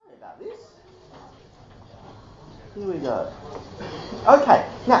Here we go. Okay,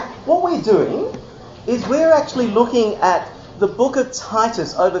 now what we're doing is we're actually looking at the book of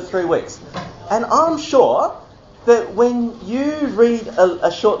Titus over 3 weeks. And I'm sure that when you read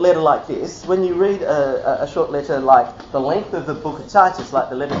a short letter like this, when you read a short letter like the length of the book of Titus, like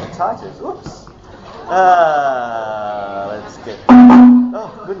the letter to Titus, let's get...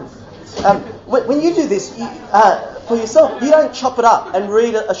 Oh, goodness. When you do this, for yourself, you don't chop it up and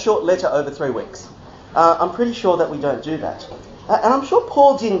read a short letter over 3 weeks. I'm pretty sure that we don't do that. And I'm sure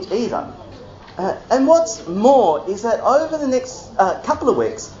Paul didn't either. And what's more is that over the next couple of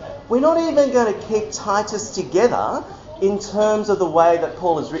weeks, we're not even going to keep Titus together in terms of the way that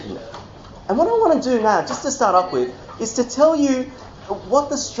Paul has written it. And what I want to do now, just to start off with, is to tell you what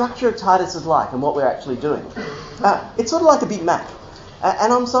the structure of Titus is like and what we're actually doing. It's sort of like a Big Mac.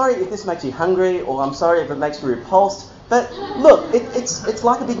 And I'm sorry if this makes you hungry, or I'm sorry if it makes you repulsed, but look, it's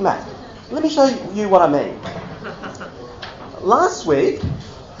like a Big Mac. Let me show you what I mean. Last week,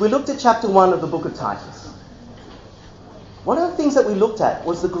 we looked at chapter 1 of the book of Titus. One of the things that we looked at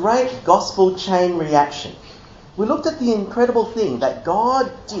was the great gospel chain reaction. We looked at the incredible thing that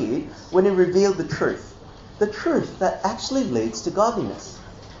God did when He revealed the truth that actually leads to godliness.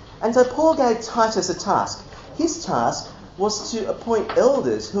 And so Paul gave Titus a task. His task was to appoint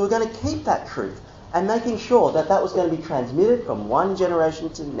elders who were going to keep that truth and making sure that that was going to be transmitted from one generation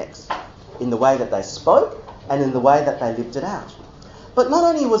to the next in the way that they spoke and in the way that they lived it out. But not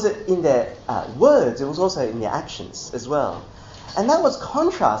only was it in their words, it was also in their actions as well. And that was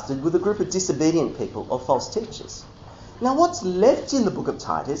contrasted with a group of disobedient people or false teachers. Now what's left in the book of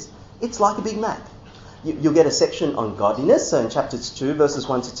Titus, it's like a Big Mac. You'll get a section on godliness. So in chapters 2, verses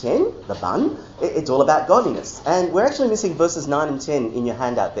 1 to 10, the bun, it's all about godliness. And we're actually missing verses 9 and 10 in your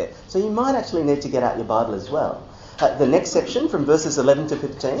handout there. So you might actually need to get out your Bible as well. The next section from verses 11 to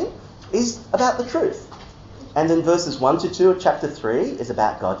 15 is about the truth. And then verses 1 to 2 of chapter 3 is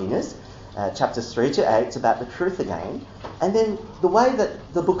about godliness. Chapters 3 to 8 is about the truth again. And then the way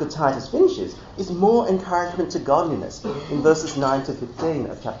that the book of Titus finishes is more encouragement to godliness in verses 9 to 15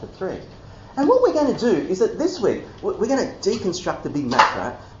 of chapter 3. And what we're going to do is that this week, we're going to deconstruct the Big Mac,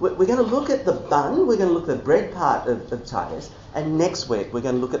 right? We're going to look at the bun, we're going to look at the bread part of Titus, and next week we're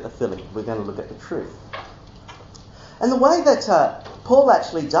going to look at the filling, we're going to look at the truth. And the way that Paul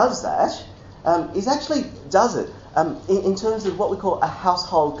actually does that is actually does it in terms of what we call a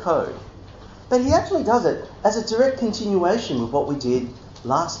household code. But he actually does it as a direct continuation of what we did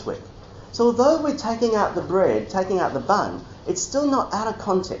last week. So although we're taking out the bread, taking out the bun, it's still not out of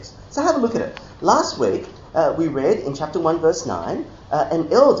context. So have a look at it. Last week, we read in chapter 1, verse 9,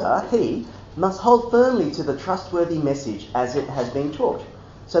 an elder, he, must hold firmly to the trustworthy message as it has been taught,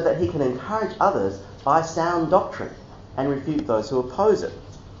 so that he can encourage others by sound doctrine and refute those who oppose it.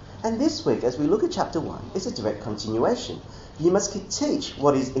 And this week, as we look at chapter 1, it's a direct continuation. You must teach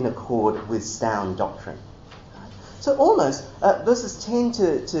what is in accord with sound doctrine. So almost verses 10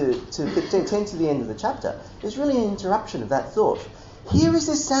 to 15, 10 to the end of the chapter, is really an interruption of that thought. Here is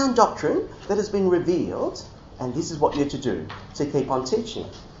this sound doctrine that has been revealed, and this is what you're to do, to keep on teaching.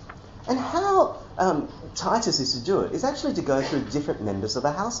 And how Titus is to do it is actually to go through different members of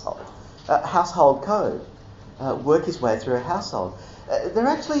a household code, work his way through a household. There are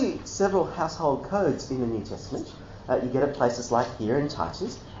actually several household codes in the New Testament. You get it places like here in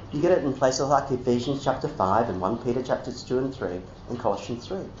Titus. You get it in places like Ephesians chapter 5 and 1 Peter chapters 2 and 3 and Colossians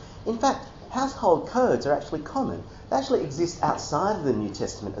 3. In fact, household codes are actually common. They actually exist outside of the New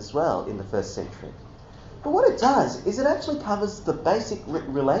Testament as well in the first century. But what it does is it actually covers the basic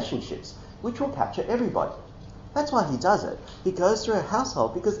relationships which will capture everybody. That's why he does it. He goes through a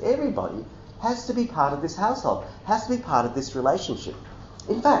household because everybody has to be part of this household, has to be part of this relationship.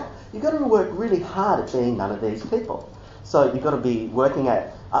 In fact, you've got to work really hard at being none of these people. So you've got to be working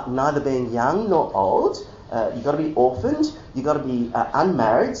at neither being young nor old. You've got to be orphaned. You've got to be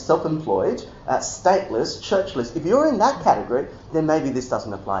unmarried, self-employed, stateless, churchless. If you're in that category, then maybe this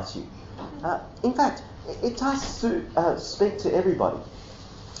doesn't apply to you. In fact, it does speak to everybody.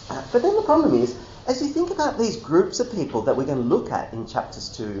 But then the problem is, as you think about these groups of people that we're going to look at in chapters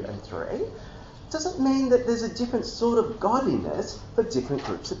 2 and 3, does it mean that there's a different sort of godliness for different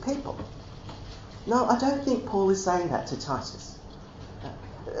groups of people? No, I don't think Paul is saying that to Titus.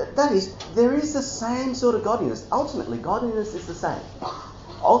 That is, there is the same sort of godliness. Ultimately, godliness is the same.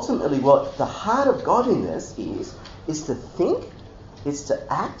 Ultimately, what the heart of godliness is to think, is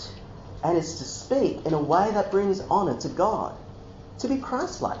to act, and is to speak in a way that brings honour to God. To be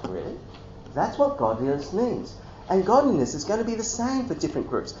Christ-like, really. That's what godliness means. And godliness is going to be the same for different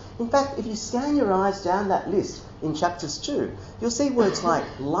groups. In fact, if you scan your eyes down that list in chapters 2, you'll see words like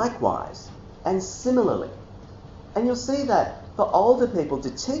likewise and similarly. And you'll see that for older people to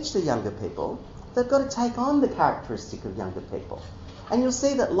teach the younger people, they've got to take on the characteristic of younger people. And you'll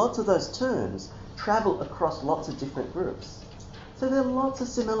see that lots of those terms travel across lots of different groups. So there are lots of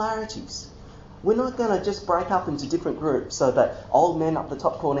similarities. We're not going to just break up into different groups so that old men up the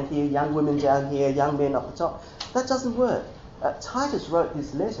top corner here, young women down here, young men up the top. That doesn't work. Titus wrote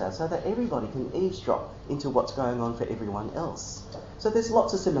this letter so that everybody can eavesdrop into what's going on for everyone else. So there's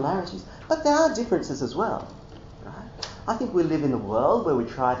lots of similarities, but there are differences as well. Right? I think we live in a world where we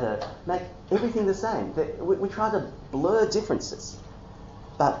try to make everything the same. We try to blur differences.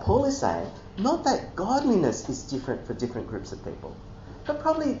 But Paul is saying, not that godliness is different for different groups of people, but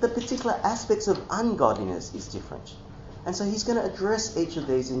probably the particular aspects of ungodliness is different. And so he's going to address each of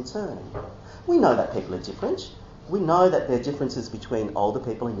these in turn. We know that people are different. We know that there are differences between older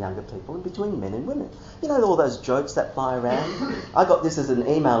people and younger people and between men and women. You know all those jokes that fly around? I got this as an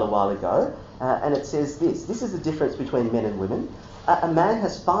email a while ago, and it says this. This is the difference between men and women. A man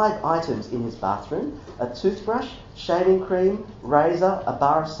has 5 items in his bathroom: a toothbrush, shaving cream, razor, a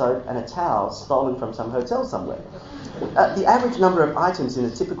bar of soap, and a towel stolen from some hotel somewhere. The average number of items in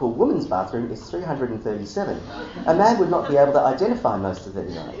a typical woman's bathroom is 337. A man would not be able to identify most of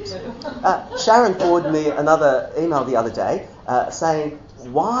these items. Sharon forwarded me another email the other day saying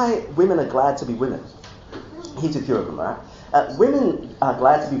why women are glad to be women. Here's a few of them, right? Women are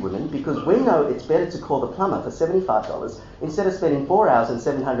glad to be women because we know it's better to call the plumber for $75 instead of spending 4 hours and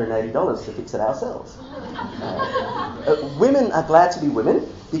 $780 to fix it ourselves. Women are glad to be women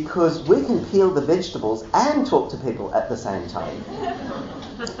because we can peel the vegetables and talk to people at the same time.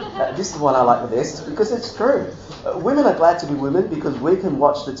 This is one I like the best because it's true. Women are glad to be women because we can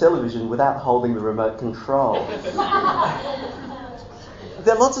watch the television without holding the remote control.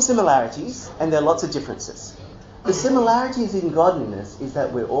 There are lots of similarities and there are lots of differences. The similarities in godliness is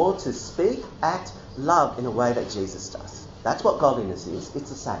that we're all to speak, act, love in a way that Jesus does. That's what godliness is. It's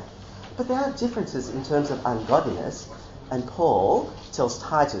the same. But there are differences in terms of ungodliness, and Paul tells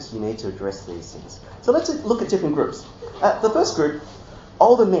Titus you need to address these things. So let's look at different groups. The first group,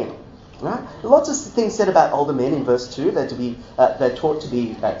 older men. Right? Lots of things said about older men in verse 2. They're taught to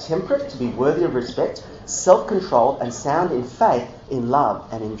be temperate, to be worthy of respect, self-controlled, and sound in faith, in love,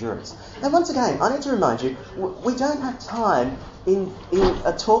 and endurance. And once again, I need to remind you, we don't have time in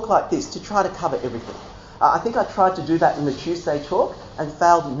a talk like this to try to cover everything. I think I tried to do that in the Tuesday talk and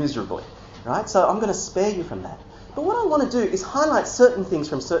failed miserably. Right? So I'm going to spare you from that. But what I want to do is highlight certain things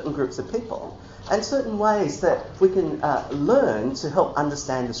from certain groups of people and certain ways that we can learn to help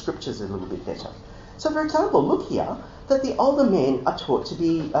understand the scriptures a little bit better. So, for example, look here that the older men are taught to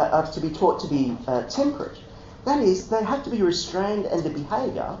be temperate. That is, they have to be restrained in their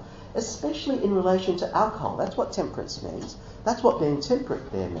behaviour, especially in relation to alcohol. That's what temperance means. That's what being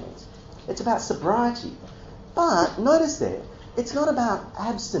temperate there means. It's about sobriety. But notice there, it's not about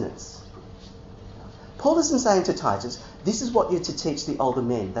abstinence. Paul isn't saying to Titus, this is what you're to teach the older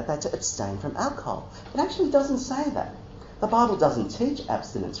men, that they're to abstain from alcohol. It actually doesn't say that. The Bible doesn't teach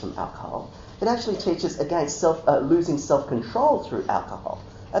abstinence from alcohol. It actually teaches against losing self-control through alcohol,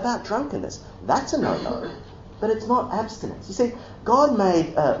 about drunkenness. That's a no-no, but it's not abstinence. You see, God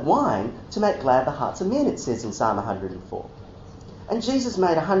made wine to make glad the hearts of men, it says in Psalm 104. And Jesus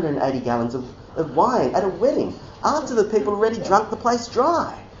made 180 gallons of wine at a wedding after the people already drunk the place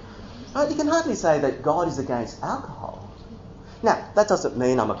dry. Right? You can hardly say that God is against alcohol. Now, that doesn't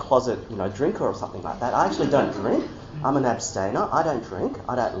mean I'm a closet, drinker or something like that. I actually don't drink. I'm an abstainer. I don't drink.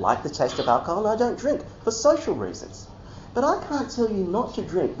 I don't like the taste of alcohol, and I don't drink for social reasons. But I can't tell you not to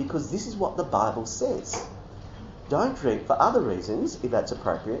drink because this is what the Bible says. Don't drink for other reasons, if that's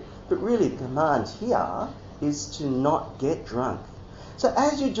appropriate, but really the command here is to not get drunk. So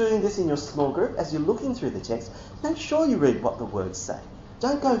as you're doing this in your small group, as you're looking through the text, make sure you read what the words say.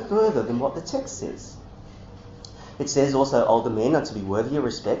 Don't go further than what the text says. It says also older men are to be worthy of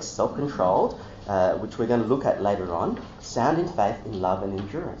respect, self-controlled, which we're going to look at later on, sound in faith, in love and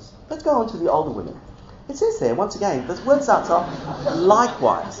endurance. Let's go on to the older women. It says there, once again, the word starts off,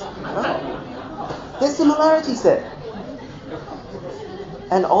 likewise. Right? There's similarities there.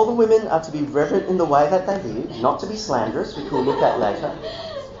 And older women are to be reverent in the way that they live, not to be slanderous, which we'll look at later.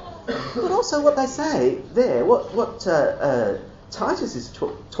 But also what they say there, what Titus is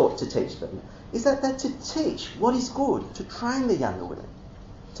taught to teach them, is that they're to teach what is good, to train the younger women,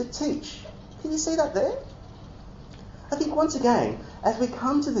 to teach. Can you see that there? I think once again, as we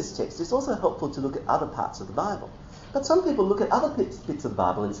come to this text, it's also helpful to look at other parts of the Bible. But some people look at other bits of the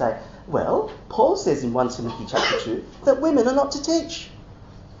Bible and say, well, Paul says in 1 Timothy chapter 2 that women are not to teach.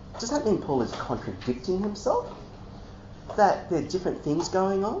 Does that mean Paul is contradicting himself? that there are different things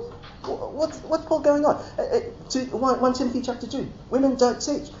going on? What's Paul going on? 1 Timothy chapter 2, women don't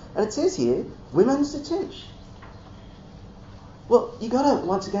teach. And it says here, women to teach. Well, you've got to,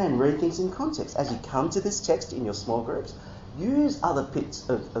 once again, read things in context. As you come to this text in your small groups, use other bits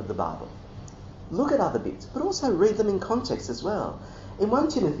of the Bible. Look at other bits, but also read them in context as well. In 1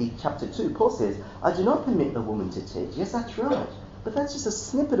 Timothy chapter 2, Paul says, I do not permit the woman to teach. Yes, that's right. But that's just a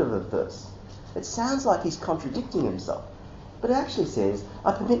snippet of a verse. It sounds like he's contradicting himself. But it actually says,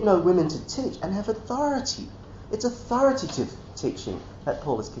 I permit no women to teach and have authority. It's authoritative teaching that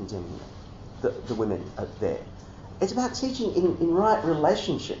Paul is condemning the women there. It's about teaching in right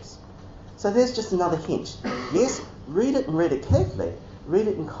relationships. So there's just another hint. Yes, read it and read it carefully. Read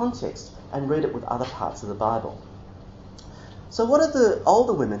it in context and read it with other parts of the Bible. So what are the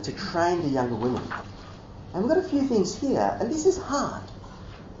older women to train the younger women? And we've got a few things here, and this is hard.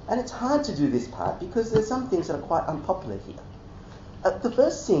 And it's hard to do this part because there's some things that are quite unpopular here. The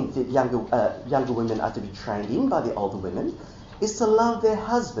first thing that younger women are to be trained in by the older women is to love their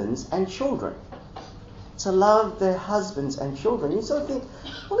husbands and children. To love their husbands and children. You sort of think,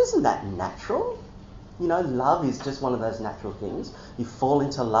 well, isn't that natural? You know, love is just one of those natural things. You fall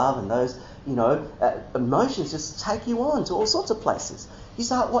into love and those, emotions just take you on to all sorts of places. You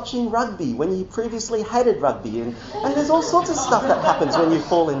start watching rugby when you previously hated rugby and there's all sorts of stuff that happens when you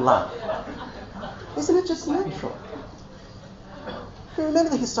fall in love. Isn't it just natural? You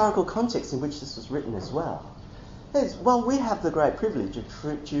remember the historical context in which this was written as well. Well, we have the great privilege of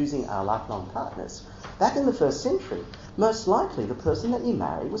choosing our lifelong partners. Back in the first century, most likely the person that you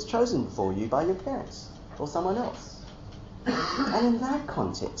marry was chosen for you by your parents or someone else. And in that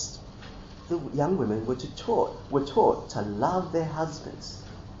context, the young women were taught to love their husbands.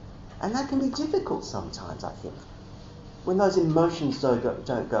 And that can be difficult sometimes, I think, when those emotions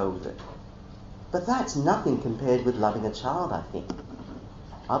don't go with it. But that's nothing compared with loving a child, I think.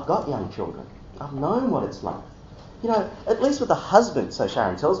 I've got young children. I've known what it's like. You know, at least with a husband, so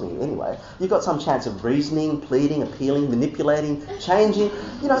Sharon tells me anyway, you've got some chance of reasoning, pleading, appealing, manipulating, changing,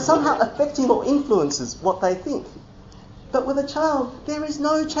 somehow affecting or influences what they think. But with a child, there is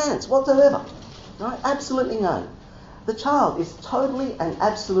no chance whatsoever, right? Absolutely none. The child is totally and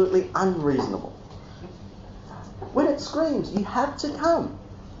absolutely unreasonable. When it screams, you have to come.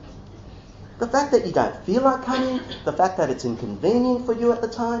 The fact that you don't feel like coming, the fact that it's inconvenient for you at the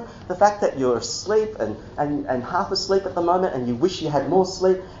time, the fact that you're asleep and half asleep at the moment and you wish you had more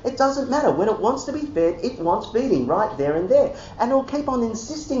sleep, it doesn't matter. When it wants to be fed, it wants feeding right there and there. And it'll keep on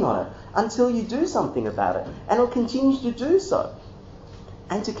insisting on it until you do something about it. And it'll continue to do so.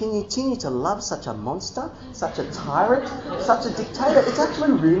 And to continue to love such a monster, such a tyrant, such a dictator, it's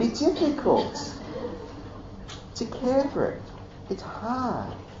actually really difficult to care for it. It's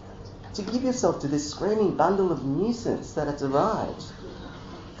hard to give yourself to this screaming bundle of nuisance that has arrived,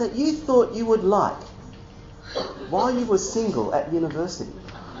 that you thought you would like while you were single at university.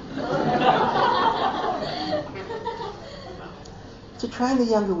 To train the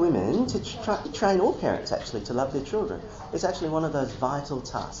younger women, to train all parents actually to love their children, is actually one of those vital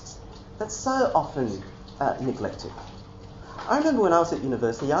tasks that's so often neglected. I remember when I was at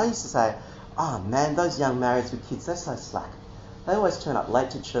university, I used to say, oh man, those young marrieds with kids, they're so slack. They always turn up late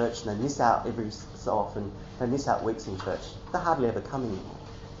to church and they miss out every so often. They miss out weeks in church. They hardly ever come anymore.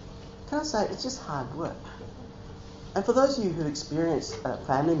 Can I say, it's just hard work. And for those of you who experience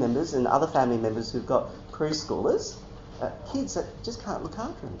family members and other family members who've got preschoolers, kids that just can't look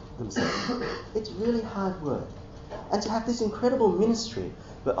after themselves, it's really hard work. And to have this incredible ministry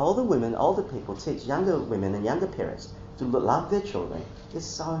where older women, older people teach younger women and younger parents to love their children is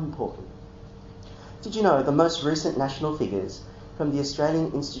so important. Did you know the most recent national figures from the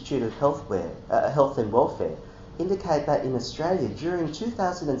Australian Institute of Health and Welfare indicate that in Australia during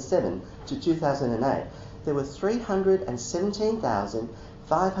 2007 to 2008 there were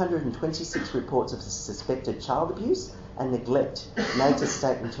 317,526 reports of suspected child abuse and neglect made to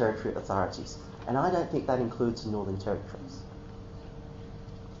state and territory authorities. And I don't think that includes the Northern Territories.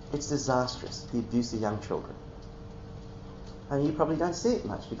 It's disastrous, the abuse of young children. And you probably don't see it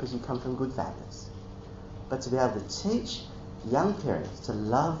much because you come from good families. But to be able to teach young parents to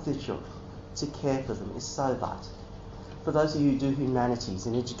love their children, to care for them, is so vital. For those of you who do humanities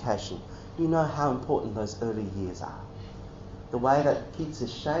and education, you know how important those early years are. The way that kids are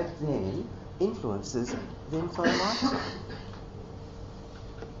shaped then influences them for a lifetime.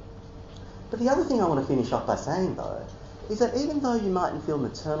 But the other thing I want to finish off by saying, though, is that even though you mightn't feel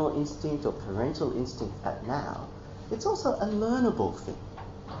maternal instinct or parental instinct at now, it's also a learnable thing.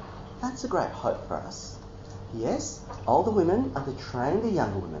 That's a great hope for us. Yes, older women are to train the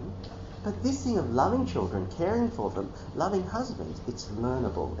younger women, But this thing of loving children, caring for them, loving husbands, it's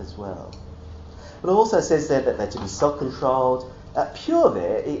learnable as well. But it also says there that they're to be self-controlled. Pure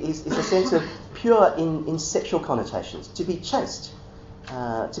there is a sense of pure in sexual connotations, to be chaste,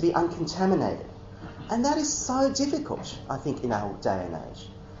 to be uncontaminated. And that is so difficult, I think, in our day and age.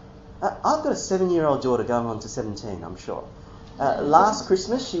 I've got a 7-year-old daughter going on to 17, I'm sure. Last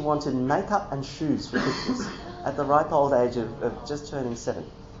Christmas, she wanted makeup and shoes for Christmas at the ripe old age of just turning 7.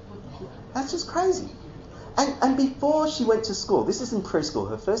 That's just crazy. And before she went to school, this is in preschool,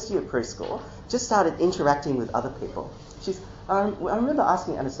 her first year of preschool, just started interacting with other people. I remember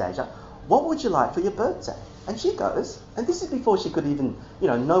asking Anastasia, what would you like for your birthday? And she goes, and this is before she could even,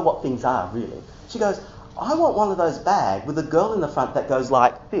 know what things are really. She goes, I want one of those bags with a girl in the front that goes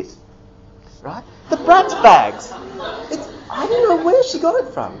like this, right? The Bratz bags. I don't know where she got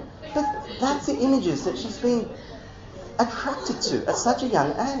it from, but that's the images that she's been attracted to at such a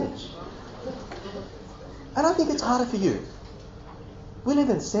young age. And I think it's harder for you. We live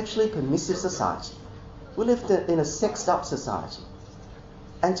in a sexually permissive society. We live in a sexed up society.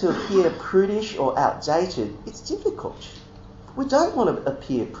 And to appear prudish or outdated, it's difficult. We don't want to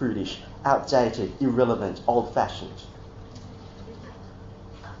appear prudish, outdated, irrelevant, old-fashioned.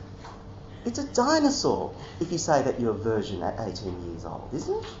 It's a dinosaur if you say that you're a virgin at 18 years old,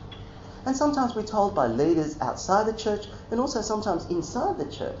 isn't it? And sometimes we're told by leaders outside the church and also sometimes inside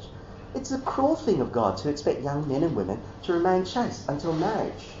the church. It's a cruel thing of God to expect young men and women to remain chaste until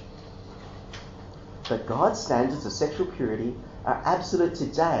marriage. But God's standards of sexual purity are absolute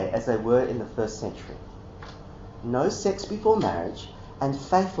today as they were in the first century. No sex before marriage and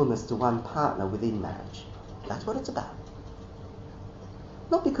faithfulness to one partner within marriage. That's what it's about.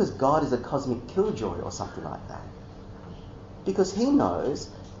 Not because God is a cosmic killjoy or something like that. Because he knows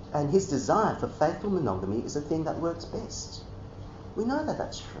and his desire for faithful monogamy is the thing that works best. We know that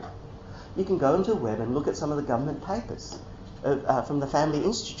that's true. You can go into the web and look at some of the government papers from the Family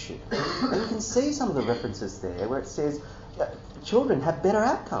Institute. And you can see some of the references there where it says children have better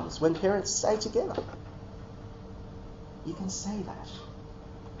outcomes when parents stay together. You can see that.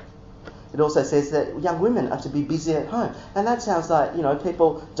 It also says that young women are to be busy at home. And that sounds like,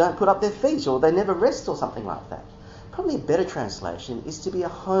 people don't put up their feet or they never rest or something like that. Probably a better translation is to be a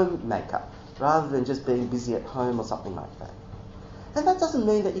homemaker rather than just being busy at home or something like that. And that doesn't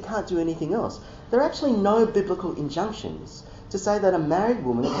mean that you can't do anything else. There are actually no biblical injunctions to say that a married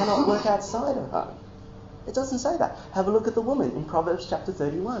woman cannot work outside of home. It doesn't say that. Have a look at the woman in Proverbs chapter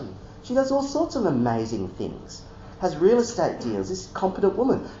 31. She does all sorts of amazing things. Has real estate deals, this competent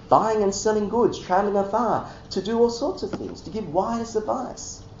woman, buying and selling goods, travelling afar, to do all sorts of things, to give wise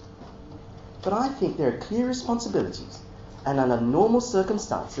advice. But I think there are clear responsibilities, and under normal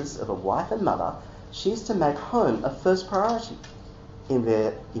circumstances of a wife and mother, she is to make home a first priority.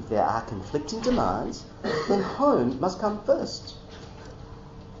 If there are conflicting demands, then home must come first.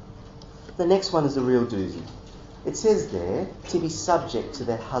 The next one is a real doozy. It says there to be subject to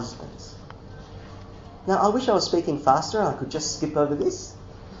their husbands. Now, I wish I was speaking faster and I could just skip over this,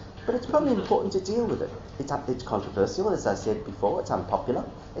 but it's probably important to deal with it. It's controversial, as I said before, it's unpopular,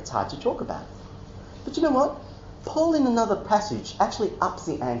 it's hard to talk about. But you know what? Paul in another passage actually ups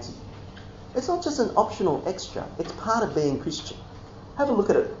the ante. It's not just an optional extra, it's part of being Christian. Have a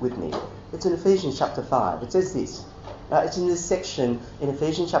look at it with me. It's in Ephesians chapter 5. It says this. It's in this section in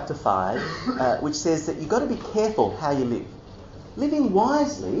Ephesians chapter 5, which says that you've got to be careful how you live. Living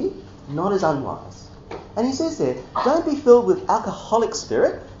wisely, not as unwise. And he says there, don't be filled with alcoholic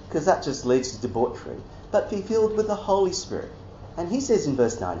spirit, because that just leads to debauchery, but be filled with the Holy Spirit. And he says in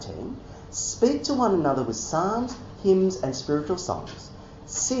verse 19, speak to one another with psalms, hymns, and spiritual songs.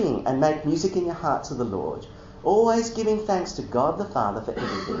 Sing and make music in your heart to the Lord, always giving thanks to God the Father for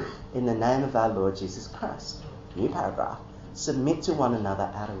everything, in the name of our Lord Jesus Christ. New paragraph. Submit to one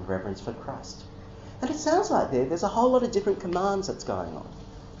another out of reverence for Christ. And it sounds like there's a whole lot of different commands that's going on.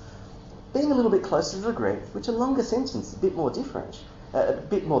 Being a little bit closer to the Greek, which a longer sentence, a bit more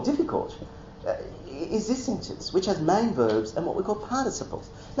difficult, is this sentence, which has main verbs and what we call participles.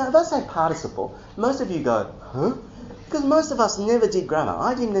 Now, if I say participle, most of you go, huh? Because most of us never did grammar.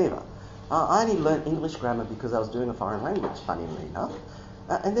 I didn't either. I only learned English grammar because I was doing a foreign language, funnily enough.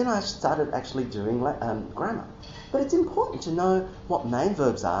 And then I started actually doing grammar. But it's important to know what main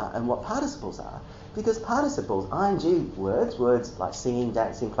verbs are and what participles are, because participles, ing words like singing,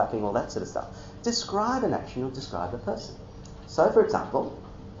 dancing, clapping, all that sort of stuff, describe an action or describe a person. So, for example,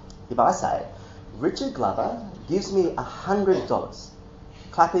 if I say, Richard Glover gives me $100,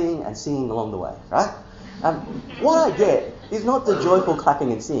 clapping and singing along the way, right? What I get is not the joyful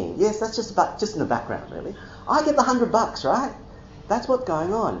clapping and singing. Yes, that's just in the background, really. I get the $100, right? That's what's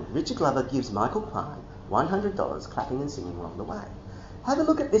going on. Richard Glover gives Michael Klein $100, clapping and singing along the way. Have a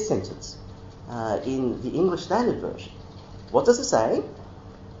look at this sentence in the English Standard Version. What does it say?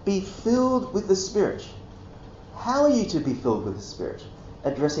 Be filled with the Spirit. How are you to be filled with the Spirit?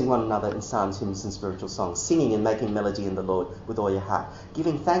 Addressing one another in psalms, hymns and spiritual songs, singing and making melody in the Lord with all your heart,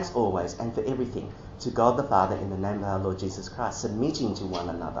 giving thanks always and for everything to God the Father in the name of our Lord Jesus Christ, submitting to one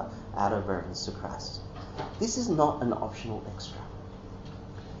another out of reverence to Christ. This is not an optional extra.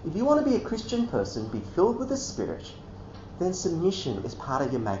 If you want to be a Christian person, be filled with the Spirit, then submission is part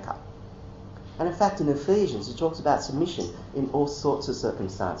of your makeup. And in fact, in Ephesians, it talks about submission in all sorts of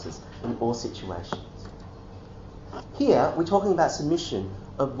circumstances, in all situations. Here, we're talking about submission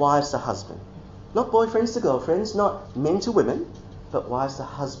of wives to husband. Not boyfriends to girlfriends, not men to women, but wives to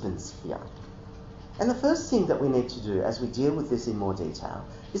husbands here. And the first thing that we need to do as we deal with this in more detail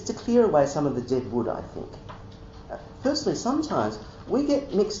is to clear away some of the dead wood, I think. Firstly, sometimes we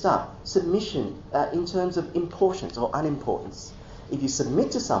get mixed up submission in terms of importance or unimportance. If you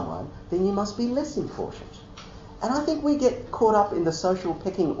submit to someone, then you must be less important. And I think we get caught up in the social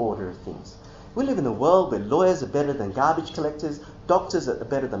pecking order of things. We live in a world where lawyers are better than garbage collectors, doctors are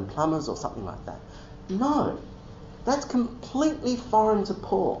better than plumbers or something like that. No, that's completely foreign to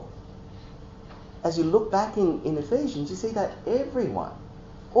Paul. As you look back in Ephesians, you see that everyone,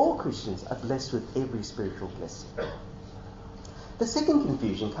 all Christians, are blessed with every spiritual blessing. The second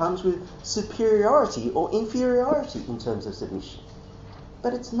confusion comes with superiority or inferiority in terms of submission.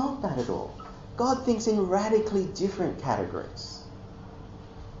 But it's not that at all. God thinks in radically different categories.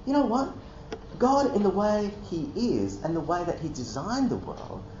 You know what? God, in the way he is and the way that he designed the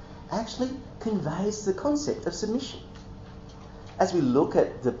world, actually conveys the concept of submission. As we look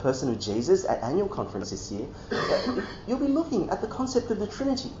at the person of Jesus at annual conference this year, you'll be looking at the concept of the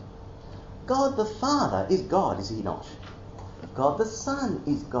Trinity. God the Father is God, is he not? God the Son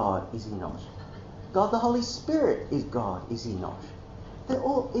is God, is he not? God the Holy Spirit is God, is he not? They're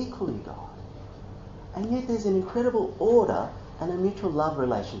all equally God. And yet there's an incredible order and a mutual love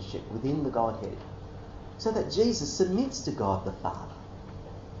relationship within the Godhead, so that Jesus submits to God the Father,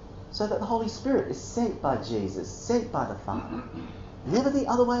 so that the Holy Spirit is sent by Jesus, sent by the Father, never the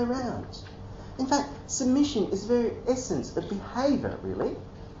other way around. In fact, submission is the very essence of behaviour, really.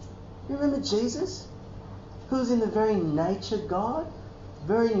 You remember Jesus, who was in the very nature God,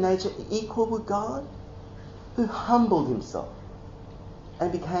 very nature equal with God, who humbled himself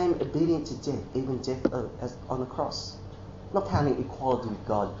and became obedient to death, even death on the cross. Not counting equality with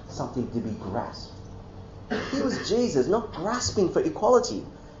God something to be grasped. He was Jesus, not grasping for equality,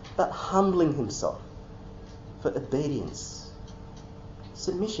 but humbling himself for obedience.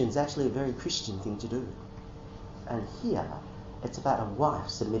 Submission is actually a very Christian thing to do. And here, it's about a wife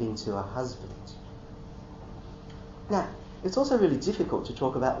submitting to her husband. Now, it's also really difficult to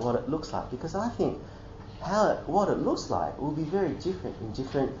talk about what it looks like, because I think what it looks like will be very different in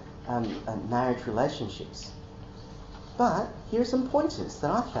different marriage relationships. But here are some pointers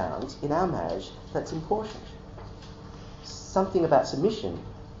that I found in our marriage that's important. Something about submission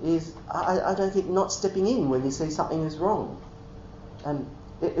is, I don't think, not stepping in when you see something is wrong.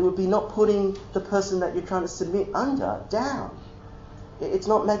 It would be not putting the person that you're trying to submit under down. It's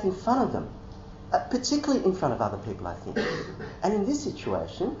not making fun of them, particularly in front of other people, I think. And in this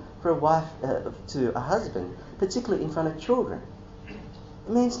situation, for a wife to a husband, particularly in front of children,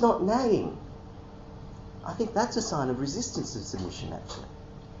 it means not nagging. I think that's a sign of resistance to submission, actually.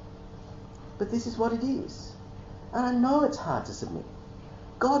 But this is what it is. And I know it's hard to submit.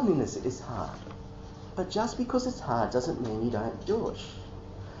 Godliness is hard. But just because it's hard doesn't mean you don't do it.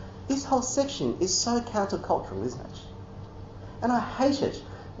 This whole section is so countercultural, isn't it? And I hate it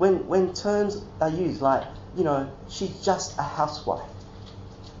when terms are used like, she's just a housewife.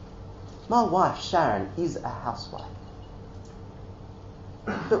 My wife, Sharon, is a housewife.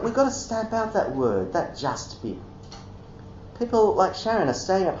 But we've got to stamp out that word, that just bit. People like Sharon are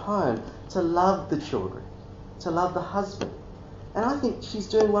staying at home to love the children, to love the husband. And I think she's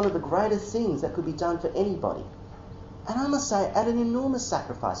doing one of the greatest things that could be done for anybody. And I must say, at an enormous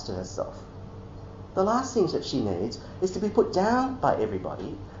sacrifice to herself. The last thing that she needs is to be put down by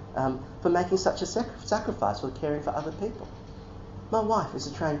everybody for making such a sacrifice for caring for other people. My wife is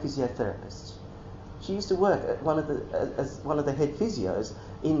a trained physiotherapist. She used to work at as one of the head physios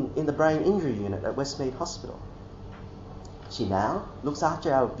in the brain injury unit at Westmead Hospital. She now looks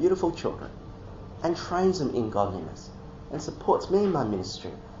after our beautiful children and trains them in godliness and supports me in my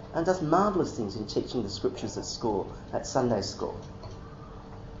ministry and does marvellous things in teaching the scriptures at school, at Sunday school.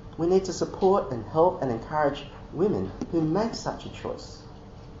 We need to support and help and encourage women who make such a choice,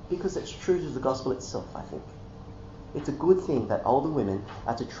 because it's true to the gospel itself, I think. It's a good thing that older women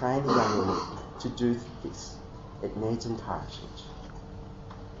are to train the young women to do this. It needs encouragement.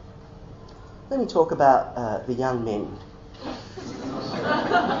 Let me talk about the young men.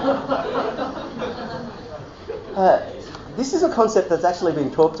 This is a concept that's actually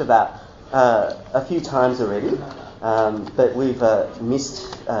been talked about a few times already, but we've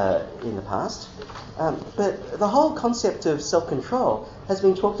missed in the past. But the whole concept of self-control has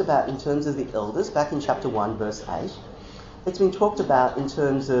been talked about in terms of the elders back in chapter 1, verse 8. It's been talked about in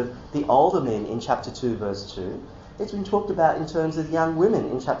terms of the older men in chapter 2, verse 2. It's been talked about in terms of young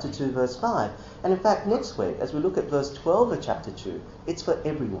women in chapter 2, verse 5. And in fact, next week, as we look at verse 12 of chapter 2, it's for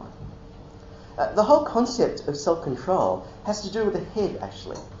everyone. The whole concept of self-control has to do with the head,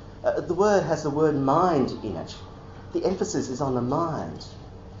 actually. The word has the word mind in it. The emphasis is on the mind.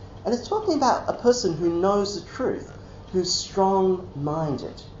 And it's talking about a person who knows the truth, who's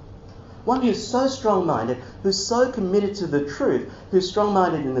strong-minded. One who's so strong-minded, who's so committed to the truth, who's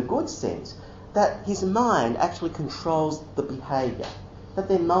strong-minded in the good sense, that his mind actually controls the behaviour. That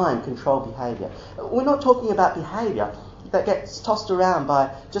their mind control behaviour. We're not talking about behaviour that gets tossed around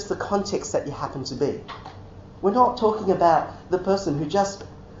by just the context that you happen to be. We're not talking about the person who just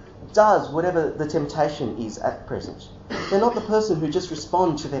does whatever the temptation is at present. They're not the person who just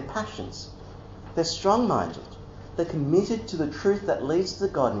responds to their passions. They're strong-minded. They're committed to the truth that leads to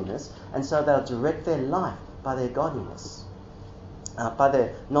godliness, and so they'll direct their life by their godliness, by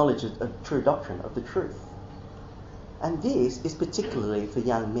their knowledge of true doctrine, of the truth. And this is particularly for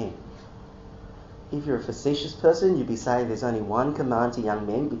young men. If you're a facetious person, you'd be saying there's only one command to young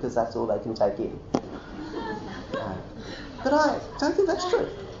men because that's all they can take in. But I don't think that's true.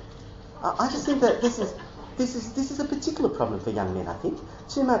 I just think that this is a particular problem for young men, I think.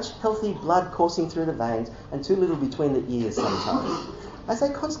 Too much healthy blood coursing through the veins and too little between the ears sometimes, as they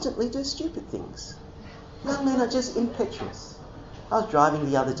constantly do stupid things. Young men are just impetuous. I was driving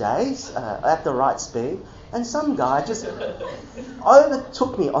the other day at the right speed, and some guy just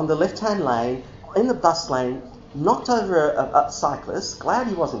overtook me on the left-hand lane, in the bus lane, knocked over a cyclist, glad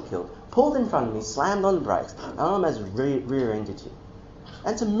he wasn't killed, pulled in front of me, slammed on the brakes, and I almost rear-ended him.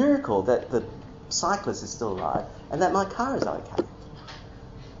 And it's a miracle that the cyclist is still alive and that my car is okay.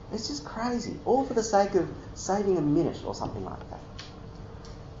 It's just crazy, all for the sake of saving a minute or something like that.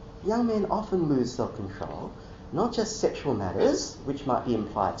 Young men often lose self-control, not just sexual matters, which might be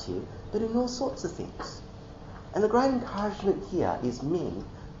implied here, but in all sorts of things. And the great encouragement here is, men,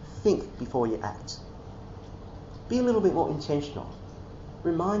 think before you act. Be a little bit more intentional.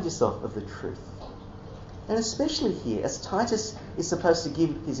 Remind yourself of the truth. And especially here, as Titus is supposed to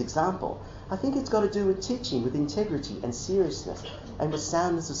give his example, I think it's got to do with teaching with integrity and seriousness and with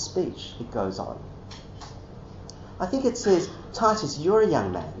soundness of speech. It goes on. I think it says, Titus, you're a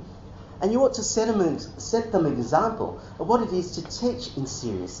young man, and you ought to set them an example of what it is to teach in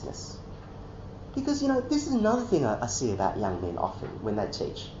seriousness. Because, this is another thing I see about young men often when they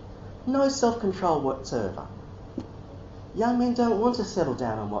teach. No self-control whatsoever. Young men don't want to settle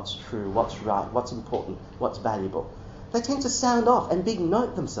down on what's true, what's right, what's important, what's valuable. They tend to sound off and big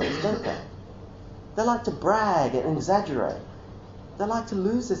note themselves, don't they? They like to brag and exaggerate. They like to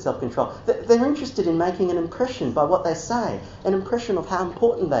lose their self-control. They're interested in making an impression by what they say, an impression of how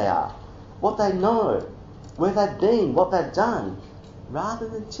important they are, what they know, where they've been, what they've done, rather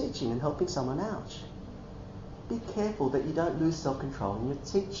than teaching and helping someone out. Be careful that you don't lose self-control in your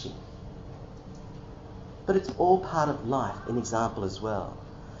teaching. But it's all part of life, an example as well.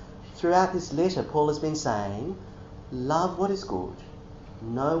 Throughout this letter, Paul has been saying, love what is good,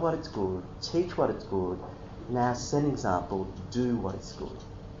 know what is good, teach what is good, now set an example, do what is good.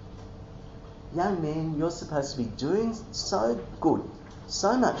 Young men, you're supposed to be doing so good,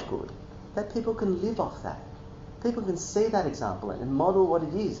 so much good, that people can live off that. People can see that example and model what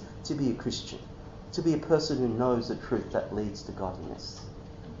it is to be a Christian, to be a person who knows the truth that leads to godliness.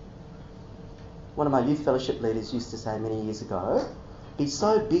 One of my youth fellowship leaders used to say many years ago, be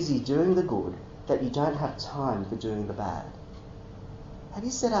so busy doing the good that you don't have time for doing the bad. Have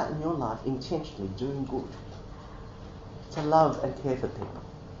you set out in your life intentionally doing good? To love and care for people.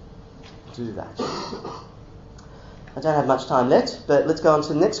 Do that. I don't have much time left, but let's go on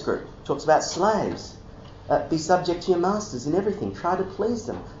to the next group. It talks about slaves. Be subject to your masters in everything. Try to please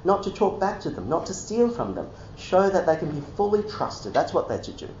them, not to talk back to them, not to steal from them. Show that they can be fully trusted. That's what they're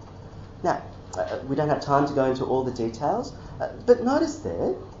to do. Now, we don't have time to go into all the details, but notice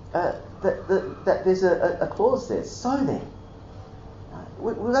there that there's a clause there, so then.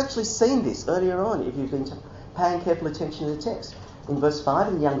 We've actually seen this earlier on, if you've been paying careful attention to the text. In verse 5,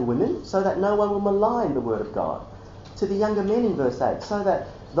 in the younger women, so that no one will malign the word of God. To the younger men in verse 8, so that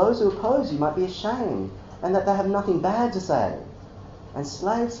those who oppose you might be ashamed, and that they have nothing bad to say. And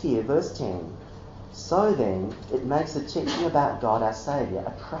slaves here, verse 10, so then it makes the teaching about God our Saviour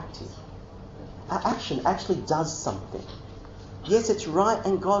attractive. Our action actually does something. Yes, it's right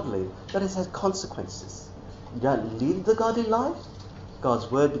and godly, but it has consequences. You don't live the godly life,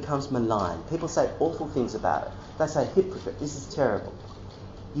 God's word becomes malign. People say awful things about it. They say, hypocrite, this is terrible.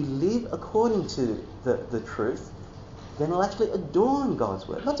 You live according to the truth, then it'll actually adorn God's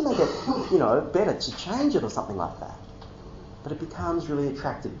word. Not to make it, better, to change it or something like that. But it becomes really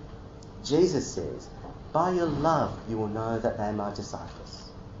attractive. Jesus says, by your love you will know that they are my disciples.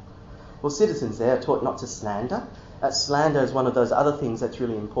 Well, citizens there are taught not to slander. Slander is one of those other things that's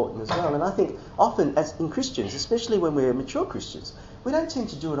really important as well. And I think often, as in Christians, especially when we're mature Christians, we don't tend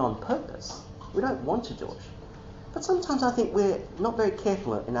to do it on purpose. We don't want to do it. But sometimes I think we're not very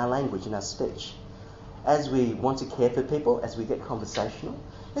careful in our language, in our speech. As we want to care for people, as we get conversational,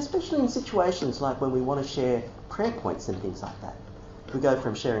 especially in situations like when we want to share prayer points and things like that. We go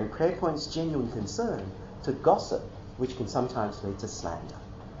from sharing prayer points, genuine concern, to gossip, which can sometimes lead to slander.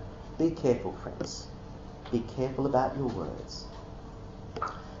 Be careful, friends. Be careful about your words.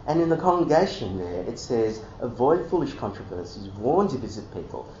 And in the congregation there, it says, avoid foolish controversies, warn divisive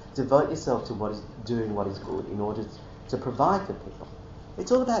people, devote yourself to doing what is good in order to provide for people.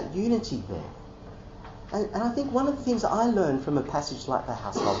 It's all about unity there. And I think one of the things that I learned from a passage like the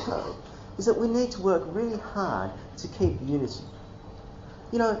Household Code is that we need to work really hard to keep unity.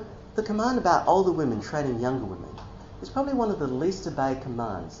 The command about older women training younger women is probably one of the least obeyed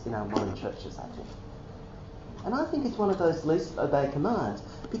commands in our modern churches, I think. And I think it's one of those least obeyed commands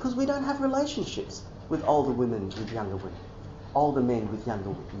because we don't have relationships with older women with younger women, older men with younger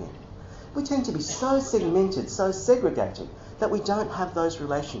men. We tend to be so segmented, so segregated, that we don't have those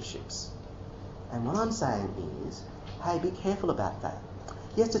relationships. And what I'm saying is, hey, be careful about that.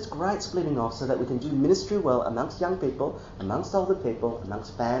 Yes, it's great splitting off so that we can do ministry well amongst young people, amongst older people,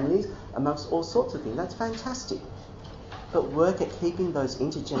 amongst families, amongst all sorts of things. That's fantastic. But work at keeping those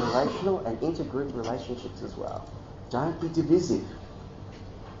intergenerational and intergroup relationships as well. Don't be divisive.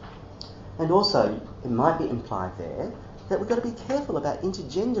 And also, it might be implied there that we've got to be careful about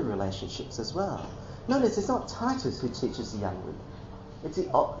intergender relationships as well. Notice it's not Titus who teaches the young women. It's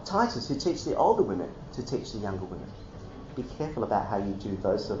Titus who teaches the older women to teach the younger women. Be careful about how you do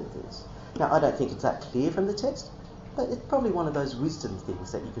those sort of things. Now, I don't think it's that clear from the text, but it's probably one of those wisdom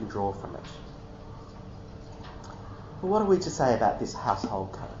things that you can draw from it. But what are we to say about this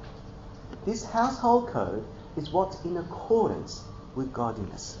household code? This household code is what's in accordance with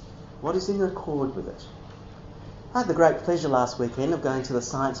godliness. What is in accord with it? I had the great pleasure last weekend of going to the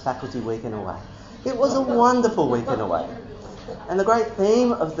science faculty weekend away. It was a wonderful weekend away. And the great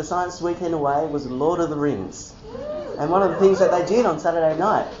theme of the science weekend away was Lord of the Rings. And one of the things that they did on Saturday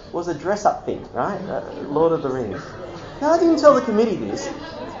night was a dress-up thing, right? Lord of the Rings. Now, I didn't tell the committee this.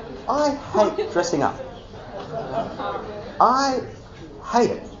 I hate dressing up. I hate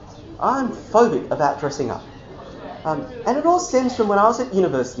it. I'm phobic about dressing up. And it all stems from when I was at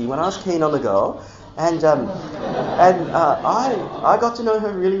university, when I was keen on a girl, and I got to know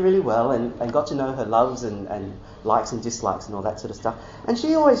her really, really well and got to know her loves and likes and dislikes and all that sort of stuff. And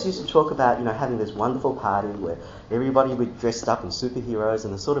she always used to talk about, having this wonderful party where everybody would dressed up in superheroes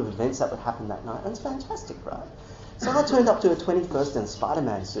and the sort of events that would happen that night. And it's fantastic, right? So I turned up to a 21st and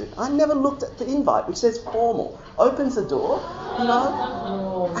Spider-Man suit. I never looked at the invite, which says formal. Opens the door,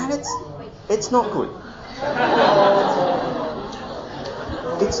 and it's not good.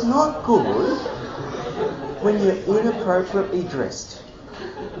 It's not good when you're inappropriately dressed.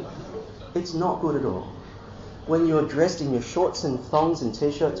 It's not good at all. When you're dressed in your shorts and thongs and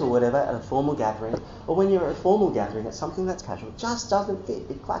t-shirts or whatever at a formal gathering, or when you're at a formal gathering at something that's casual, it just doesn't fit.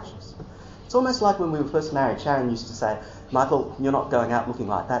 It clashes. It's almost like when we were first married, Sharon used to say, Michael, you're not going out looking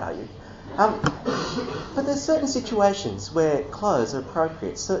like that, are you? But there's certain situations where clothes are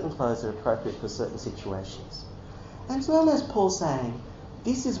appropriate. Certain clothes are appropriate for certain situations. And it's almost Paul saying,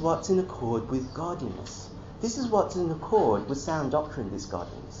 this is what's in accord with godliness. This is what's in accord with sound doctrine, this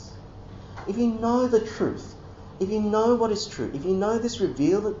godliness. If you know the truth, if you know what is true, if you know this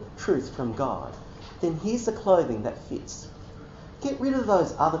revealed truth from God, then here's the clothing that fits. Get rid of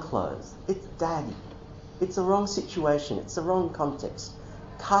those other clothes. It's daggy. It's the wrong situation. It's the wrong context.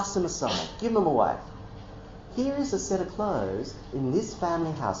 Cast them aside. Give them away. Here is a set of clothes in this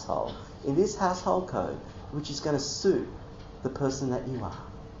family household, in this household code, which is going to suit the person that you are.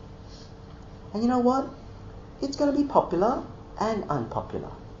 And you know what? It's going to be popular and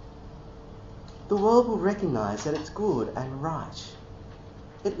unpopular. The world will recognise that it's good and right.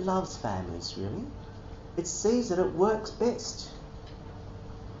 It loves families, really. It sees that it works best.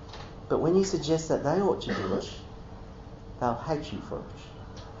 But when you suggest that they ought to do it, they'll hate you for it.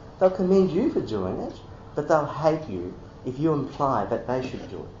 They'll commend you for doing it, but they'll hate you if you imply that they should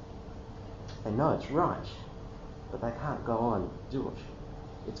do it. They know it's right, but they can't go on and do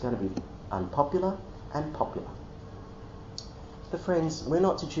it. It's going to be unpopular and popular. But friends, we're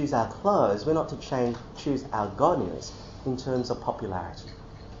not to choose our clothes, we're not to choose our godliness in terms of popularity.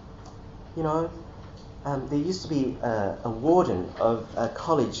 You know, there used to be a warden of a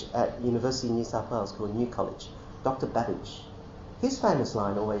college at University of New South Wales called New College, Dr. Babbage. His famous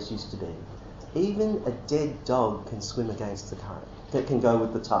line always used to be, even a dead dog can swim against the current, that can go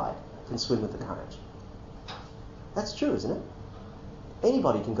with the tide, can swim with the current. That's true, isn't it?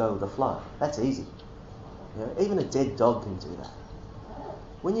 Anybody can go with the flow. That's easy. You know, even a dead dog can do that.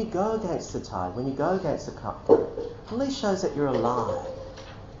 When you go against the tide, when you go against the current, it at least shows that you're alive.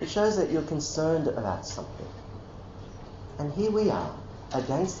 It shows that you're concerned about something. And here we are,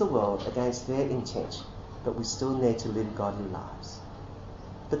 against the world, against their intent, but we still need to live godly lives.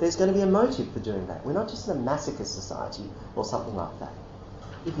 But there's going to be a motive for doing that. We're not just in a masochist society or something like that.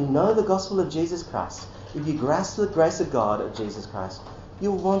 If you know the gospel of Jesus Christ, if you grasp the grace of God of Jesus Christ,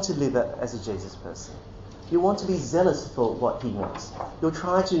 you'll want to live as a Jesus person. You'll want to be zealous for what he wants. You'll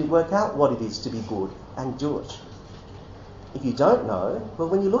try to work out what it is to be good and do it. If you don't know, well,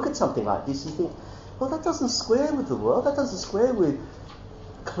 when you look at something like this, you think, well, that doesn't square with the world. That doesn't square with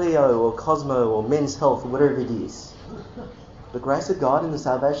Cleo or Cosmo or Men's Health or whatever it is. The grace of God and the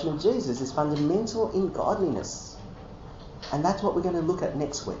salvation of Jesus is fundamental in godliness. And that's what we're going to look at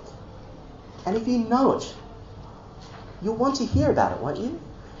next week. And if you know it, you'll want to hear about it, won't you?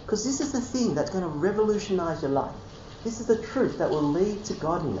 Because this is the thing that's going to revolutionize your life. This is the truth that will lead to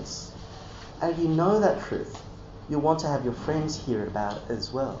godliness. And if you know that truth, you'll want to have your friends hear about it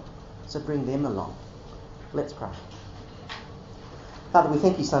as well. So bring them along. Let's pray. Father, we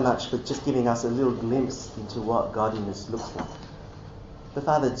thank you so much for just giving us a little glimpse into what godliness looks like. But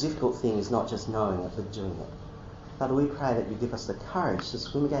Father, the difficult thing is not just knowing it, but doing it. Father, we pray that you give us the courage to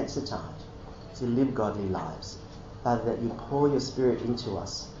swim against the tide, to live godly lives. Father, that you pour your Spirit into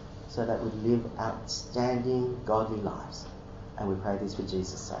us so that we live outstanding, godly lives. And we pray this for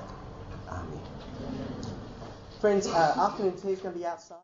Jesus' sake. Amen. Friends, afternoon tea is going to be outside.